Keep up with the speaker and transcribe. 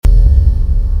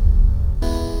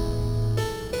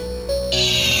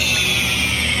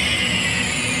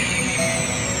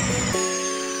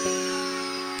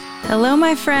Hello,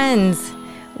 my friends.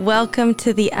 Welcome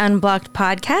to the Unblocked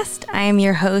podcast. I am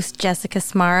your host, Jessica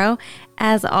Smaro.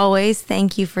 As always,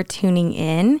 thank you for tuning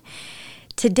in.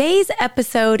 Today's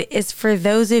episode is for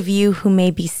those of you who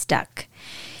may be stuck,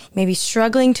 maybe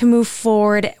struggling to move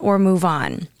forward or move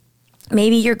on.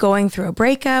 Maybe you're going through a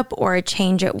breakup or a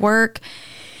change at work.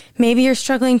 Maybe you're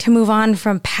struggling to move on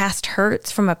from past hurts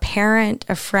from a parent,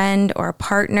 a friend, or a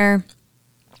partner.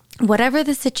 Whatever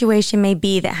the situation may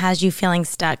be that has you feeling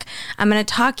stuck, I'm going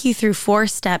to talk you through 4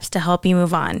 steps to help you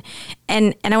move on.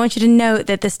 And I want you to note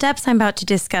that the steps I'm about to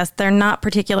discuss, they're not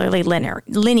particularly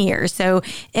linear, so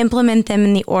implement them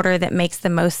in the order that makes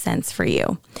the most sense for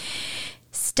you.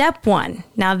 Step 1.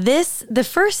 Now the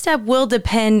first step will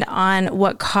depend on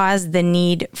what caused the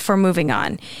need for moving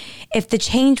on. If the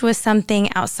change was something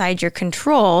outside your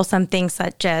control, something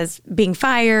such as being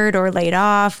fired or laid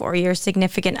off, or your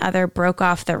significant other broke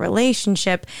off the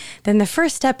relationship, then the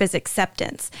first step is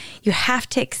acceptance. You have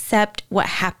to accept what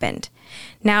happened.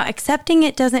 Now, accepting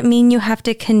it doesn't mean you have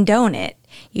to condone it.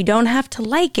 You don't have to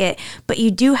like it, but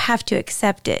you do have to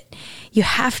accept it. You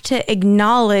have to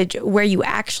acknowledge where you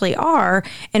actually are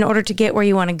in order to get where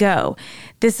you want to go.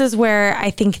 This is where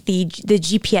I think the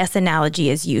GPS analogy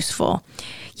is useful.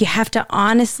 You have to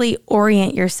honestly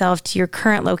orient yourself to your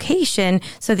current location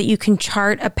so that you can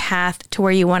chart a path to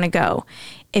where you want to go.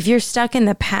 If you're stuck in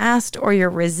the past or you're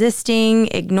resisting,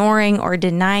 ignoring, or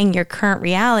denying your current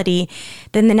reality,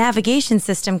 then the navigation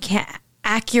system can't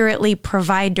accurately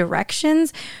provide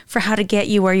directions for how to get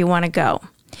you where you want to go.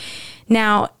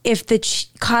 Now, if the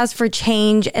cause for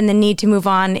change and the need to move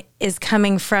on is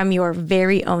coming from your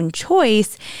very own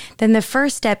choice, then the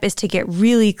first step is to get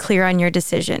really clear on your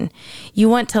decision. You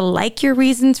want to like your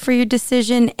reasons for your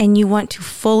decision and you want to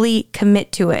fully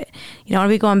commit to it. You don't want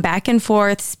to be going back and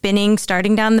forth, spinning,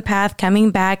 starting down the path,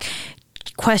 coming back,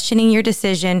 questioning your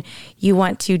decision. You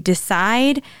want to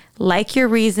decide, like your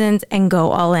reasons, and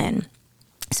go all in.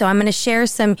 So I'm going to share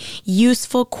some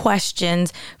useful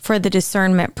questions for the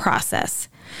discernment process.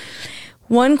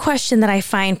 One question that I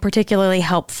find particularly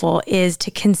helpful is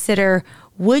to consider,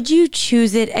 would you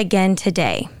choose it again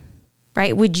today?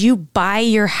 Right? Would you buy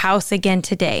your house again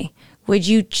today? Would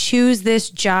you choose this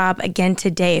job again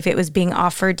today if it was being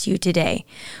offered to you today?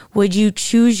 Would you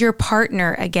choose your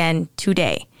partner again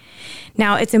today?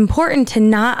 Now, it's important to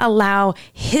not allow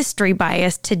history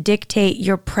bias to dictate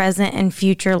your present and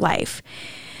future life.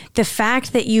 The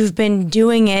fact that you've been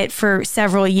doing it for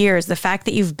several years, the fact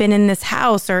that you've been in this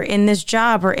house or in this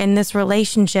job or in this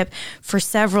relationship for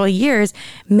several years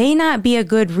may not be a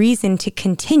good reason to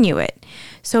continue it.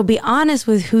 So be honest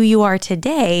with who you are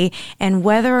today and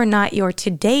whether or not your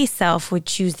today self would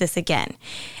choose this again.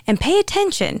 And pay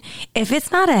attention. If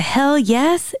it's not a hell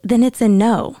yes, then it's a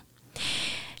no.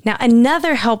 Now,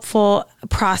 another helpful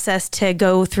process to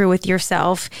go through with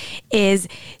yourself is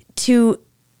to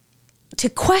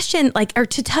question, or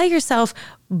to tell yourself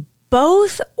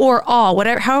both or all,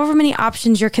 however many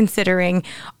options you're considering,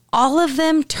 all of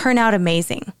them turn out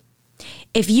amazing.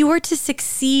 If you were to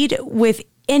succeed with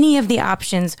any of the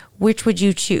options, which would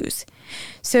you choose?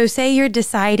 So say you're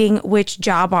deciding which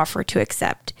job offer to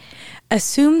accept.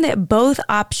 Assume that both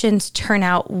options turn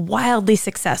out wildly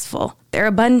successful. They're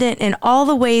abundant in all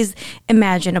the ways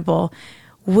imaginable.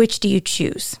 Which do you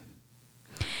choose?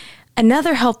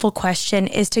 Another helpful question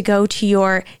is to go to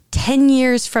your 10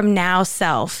 years from now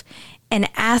self and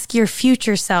ask your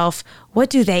future self, what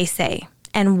do they say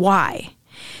and why?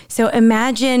 So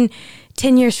imagine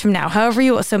 10 years from now,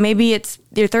 so maybe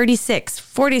you're 36,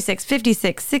 46,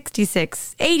 56,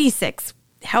 66, 86.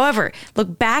 However,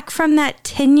 look back from that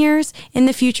 10 years in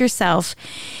the future self.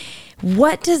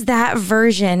 What does that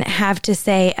version have to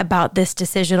say about this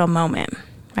decisional moment?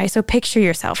 Right? So picture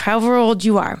yourself, however old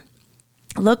you are.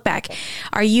 Look back.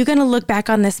 Are you going to look back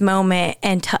on this moment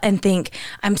and think,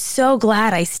 I'm so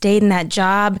glad I stayed in that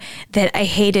job that I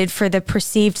hated for the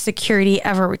perceived security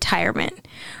of a retirement?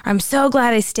 I'm so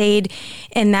glad I stayed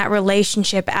in that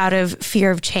relationship out of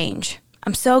fear of change.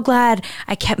 I'm so glad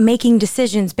I kept making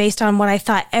decisions based on what I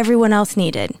thought everyone else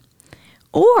needed.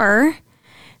 Or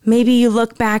maybe you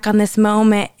look back on this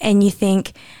moment and you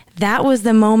think, that was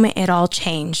the moment it all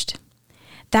changed.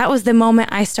 That was the moment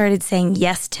I started saying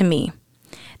yes to me.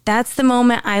 That's the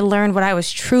moment I learned what I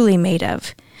was truly made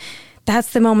of.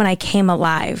 That's the moment I came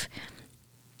alive.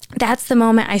 That's the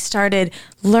moment I started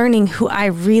learning who I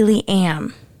really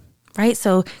am, right?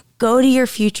 So go to your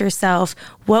future self.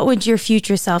 What would your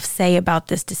future self say about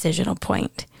this decisional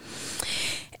point?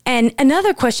 And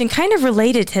another question kind of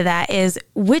related to that is,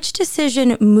 which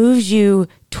decision moves you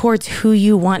towards who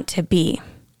you want to be?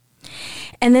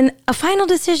 And then a final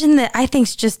decision that I think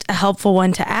is just a helpful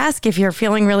one to ask if you're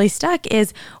feeling really stuck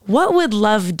is, what would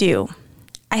love do?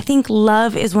 I think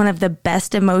love is one of the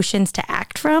best emotions to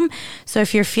act from. So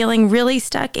if you're feeling really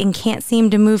stuck and can't seem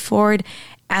to move forward,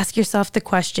 ask yourself the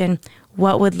question,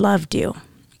 what would love do?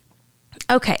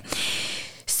 Okay,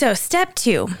 so step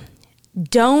 2,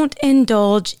 don't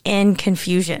indulge in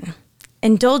confusion.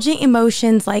 Indulgent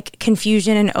emotions like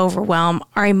confusion and overwhelm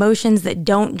are emotions that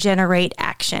don't generate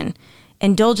action.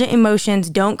 Indulgent emotions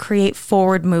don't create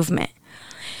forward movement.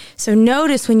 So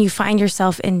notice when you find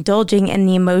yourself indulging in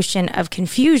the emotion of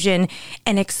confusion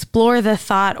and explore the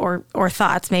thought or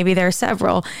thoughts, maybe there are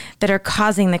several, that are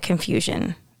causing the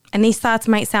confusion. And these thoughts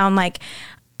might sound like,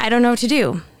 I don't know what to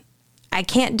do. I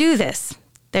can't do this.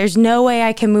 There's no way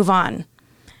I can move on.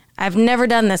 I've never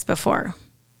done this before.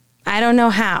 I don't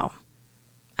know how.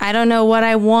 I don't know what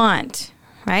I want,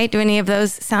 right? Do any of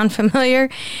those sound familiar?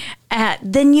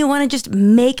 Then you want to just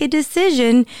make a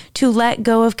decision to let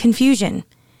go of confusion.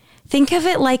 Think of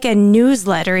it like a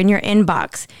newsletter in your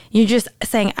inbox. You're just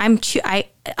saying, I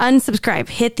unsubscribe,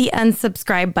 hit the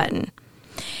unsubscribe button.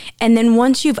 And then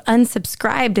once you've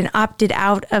unsubscribed and opted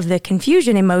out of the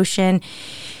confusion emotion,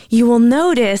 you will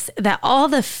notice that all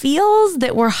the feels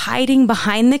that were hiding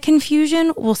behind the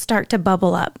confusion will start to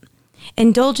bubble up.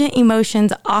 Indulgent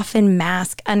emotions often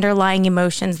mask underlying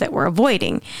emotions that we're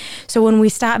avoiding. So when we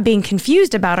stop being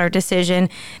confused about our decision,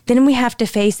 then we have to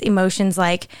face emotions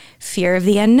like fear of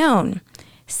the unknown,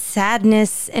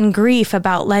 sadness and grief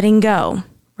about letting go,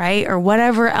 right? Or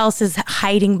whatever else is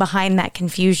hiding behind that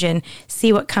confusion,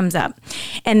 see what comes up.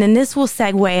 And then this will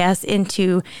segue us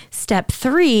into step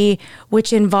 3,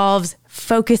 which involves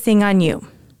focusing on you.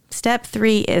 Step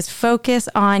 3 is focus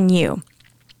on you.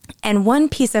 And one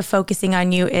piece of focusing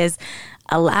on you is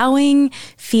allowing,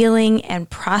 feeling, and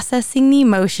processing the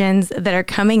emotions that are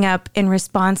coming up in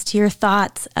response to your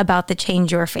thoughts about the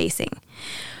change you're facing.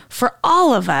 For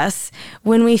all of us,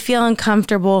 when we feel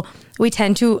uncomfortable, we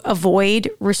tend to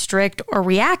avoid, restrict, or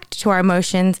react to our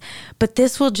emotions, but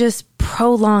this will just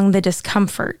prolong the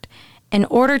discomfort. In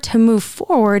order to move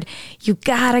forward, you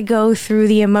gotta go through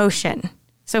the emotion.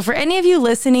 So for any of you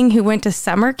listening who went to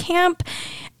summer camp,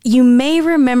 you may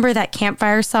remember that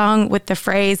campfire song with the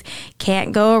phrase,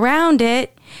 can't go around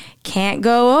it, can't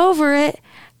go over it,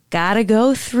 gotta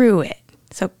go through it.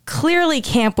 So clearly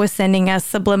camp was sending us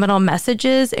subliminal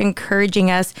messages,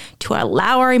 encouraging us to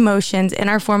allow our emotions in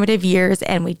our formative years,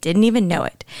 and we didn't even know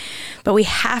it. But we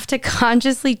have to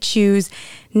consciously choose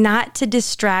not to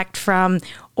distract from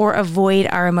or avoid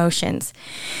our emotions.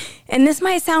 And this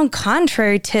might sound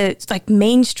contrary to like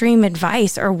mainstream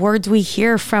advice or words we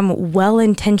hear from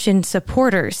well-intentioned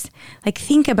supporters. Like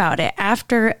think about it.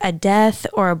 After a death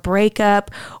or a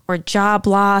breakup or job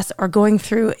loss or going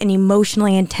through an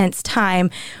emotionally intense time,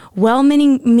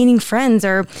 well-meaning friends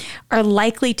are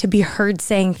likely to be heard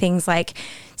saying things like,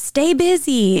 stay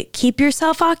busy, keep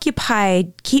yourself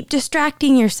occupied, keep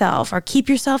distracting yourself, or keep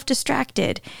yourself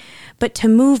distracted. But to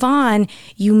move on,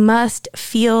 you must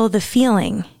feel the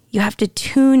feeling. You have to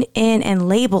tune in and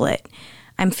label it.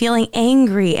 I'm feeling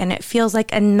angry and it feels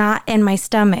like a knot in my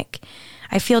stomach.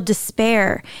 I feel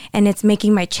despair and it's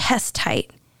making my chest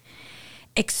tight.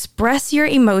 Express your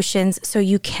emotions so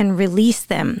you can release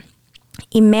them.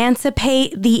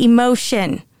 Emancipate the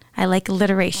emotion. I like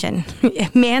alliteration.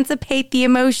 Emancipate the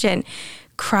emotion.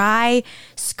 Cry,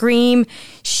 scream,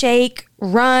 shake,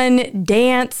 run,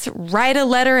 dance, write a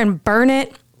letter and burn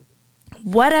it.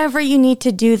 Whatever you need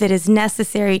to do that is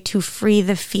necessary to free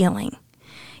the feeling.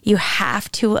 You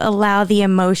have to allow the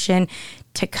emotion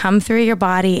to come through your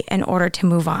body in order to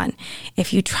move on.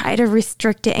 If you try to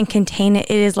restrict it and contain it,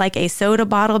 it is like a soda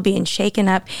bottle being shaken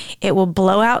up. It will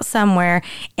blow out somewhere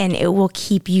and it will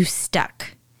keep you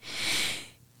stuck.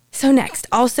 So next,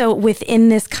 also within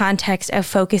this context of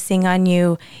focusing on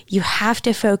you, you have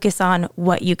to focus on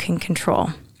what you can control.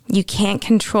 You can't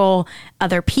control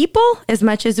other people as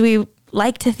much as we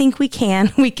like to think we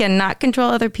can. We cannot control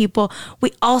other people.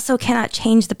 We also cannot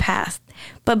change the past.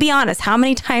 But be honest, how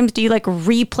many times do you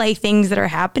replay things that are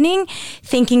happening,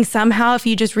 thinking somehow if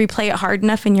you just replay it hard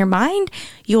enough in your mind,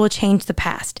 you will change the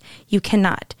past? You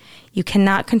cannot. You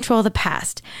cannot control the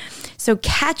past. So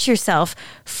catch yourself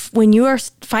when you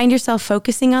find yourself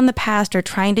focusing on the past or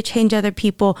trying to change other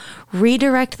people,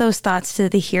 redirect those thoughts to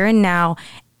the here and now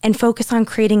and focus on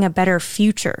creating a better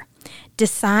future.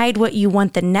 Decide what you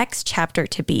want the next chapter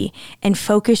to be and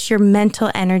focus your mental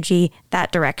energy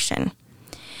that direction.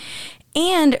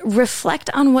 And reflect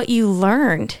on what you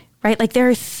learned. right? Like there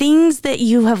are things that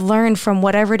you have learned from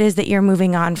whatever it is that you're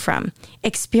moving on from.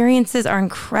 Experiences are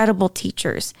incredible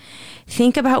teachers.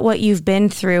 Think about what you've been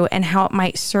through and how it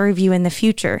might serve you in the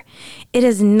future. It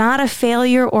is not a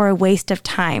failure or a waste of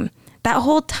time. That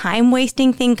whole time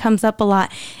wasting thing comes up a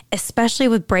lot, especially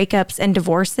with breakups and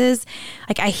divorces.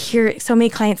 Like I hear so many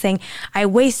clients saying, I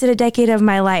wasted a decade of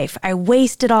my life. I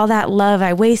wasted all that love.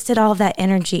 I wasted all that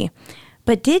energy.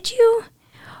 But did you?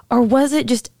 Or was it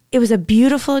just, it was a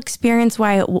beautiful experience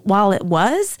while it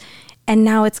was, and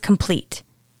now it's complete.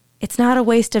 It's not a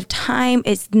waste of time.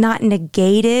 It's not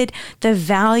negated. The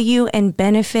value and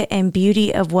benefit and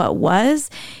beauty of what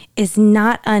was is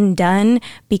not undone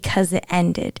because it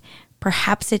ended.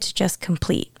 Perhaps it's just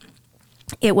complete.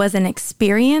 It was an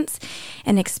experience,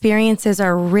 and experiences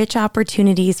are rich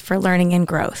opportunities for learning and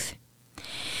growth.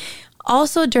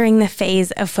 Also, during the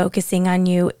phase of focusing on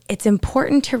you, it's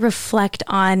important to reflect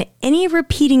on any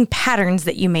repeating patterns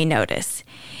that you may notice.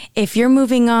 If you're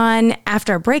moving on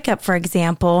after a breakup, for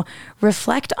example,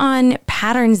 reflect on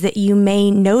patterns that you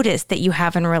may notice that you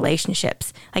have in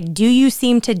relationships. Like, do you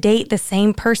seem to date the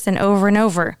same person over and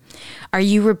over? Are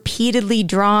you repeatedly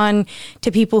drawn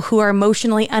to people who are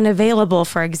emotionally unavailable,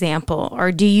 for example?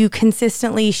 Or do you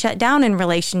consistently shut down in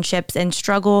relationships and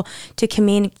struggle to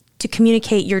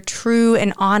communicate your true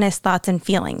and honest thoughts and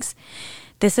feelings?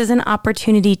 This is an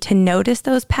opportunity to notice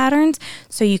those patterns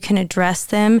so you can address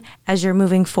them as you're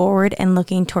moving forward and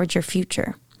looking towards your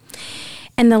future.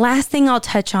 And the last thing I'll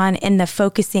touch on in the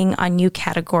focusing on you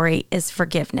category is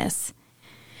forgiveness.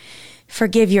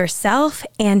 Forgive yourself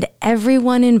and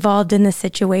everyone involved in the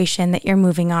situation that you're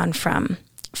moving on from.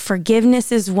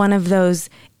 Forgiveness is one of those,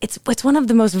 it's one of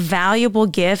the most valuable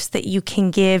gifts that you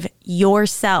can give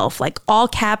yourself. Like all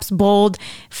caps, bold,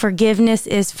 forgiveness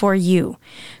is for you.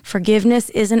 Forgiveness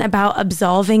isn't about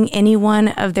absolving anyone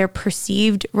of their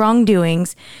perceived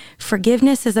wrongdoings.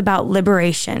 Forgiveness is about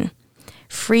liberation.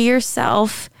 Free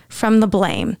yourself from the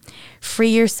blame. Free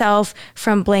yourself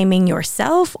from blaming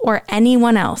yourself or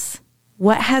anyone else.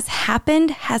 What has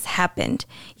happened has happened.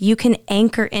 You can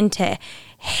anchor into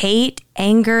hate,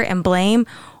 anger, and blame,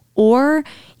 or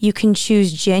you can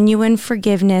choose genuine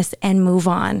forgiveness and move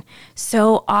on.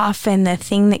 So often the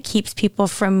thing that keeps people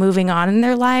from moving on in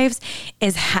their lives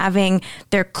is having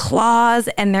their claws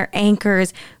and their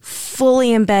anchors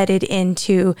fully embedded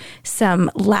into some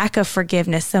lack of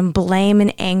forgiveness, some blame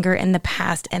and anger in the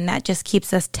past, and that just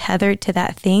keeps us tethered to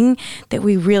that thing that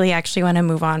we really actually want to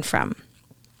move on from.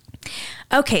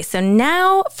 Okay, so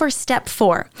now for step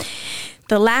 4.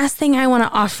 The last thing I want to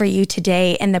offer you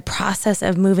today in the process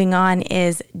of moving on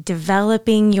is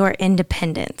developing your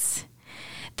independence.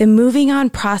 The moving on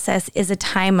process is a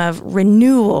time of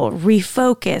renewal,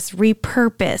 refocus,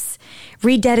 repurpose,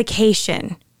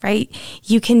 rededication, right?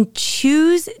 You can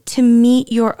choose to meet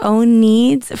your own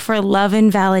needs for love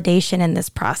and validation in this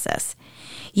process.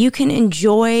 You can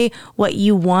enjoy what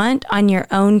you want on your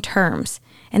own terms.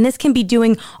 And this can be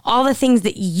doing all the things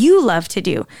that you love to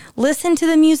do. Listen to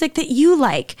the music that you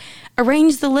like.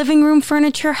 Arrange the living room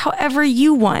furniture however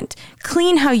you want.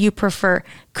 Clean how you prefer.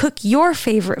 Cook your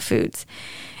favorite foods.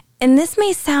 And this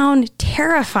may sound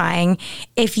terrifying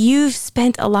if you've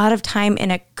spent a lot of time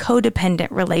in a codependent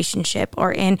relationship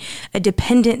or in a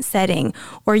dependent setting,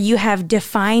 or you have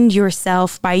defined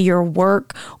yourself by your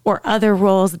work or other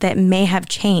roles that may have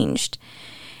changed.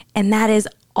 And that is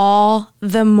all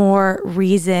the more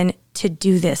reason to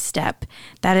do this step.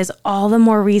 That is all the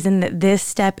more reason that this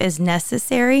step is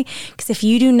necessary, because if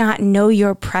you do not know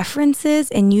your preferences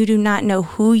and you do not know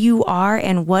who you are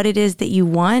and what it is that you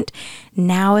want,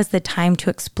 now is the time to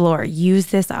explore. Use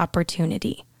this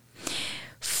opportunity.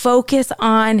 Focus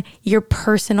on your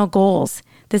personal goals.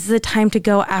 This is a time to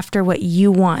go after what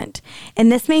you want. And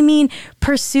this may mean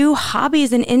pursue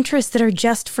hobbies and interests that are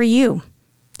just for you.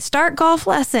 Start golf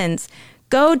lessons.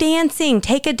 Go dancing,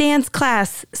 take a dance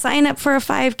class, sign up for a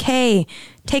 5K,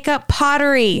 take up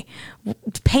pottery,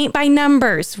 paint by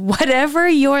numbers, whatever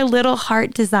your little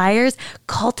heart desires,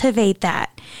 cultivate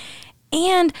that.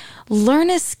 And learn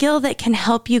a skill that can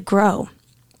help you grow.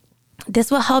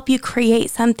 This will help you create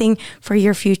something for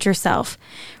your future self,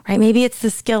 right? Maybe it's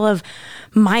the skill of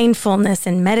mindfulness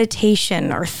and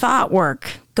meditation or thought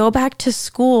work. Go back to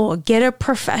school, get a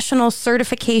professional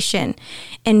certification,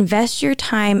 invest your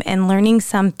time in learning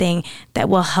something that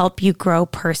will help you grow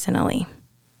personally.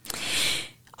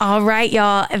 All right,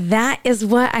 y'all, that is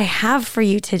what I have for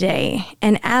you today.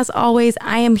 And as always,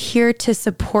 I am here to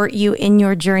support you in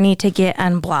your journey to get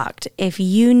unblocked. If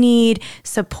you need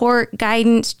support,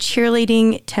 guidance,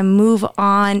 cheerleading to move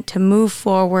on, to move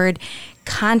forward,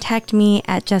 contact me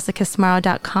at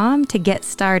jessicasmaro.com to get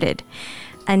started.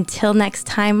 Until next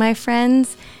time, my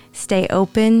friends, stay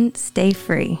open, stay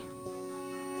free.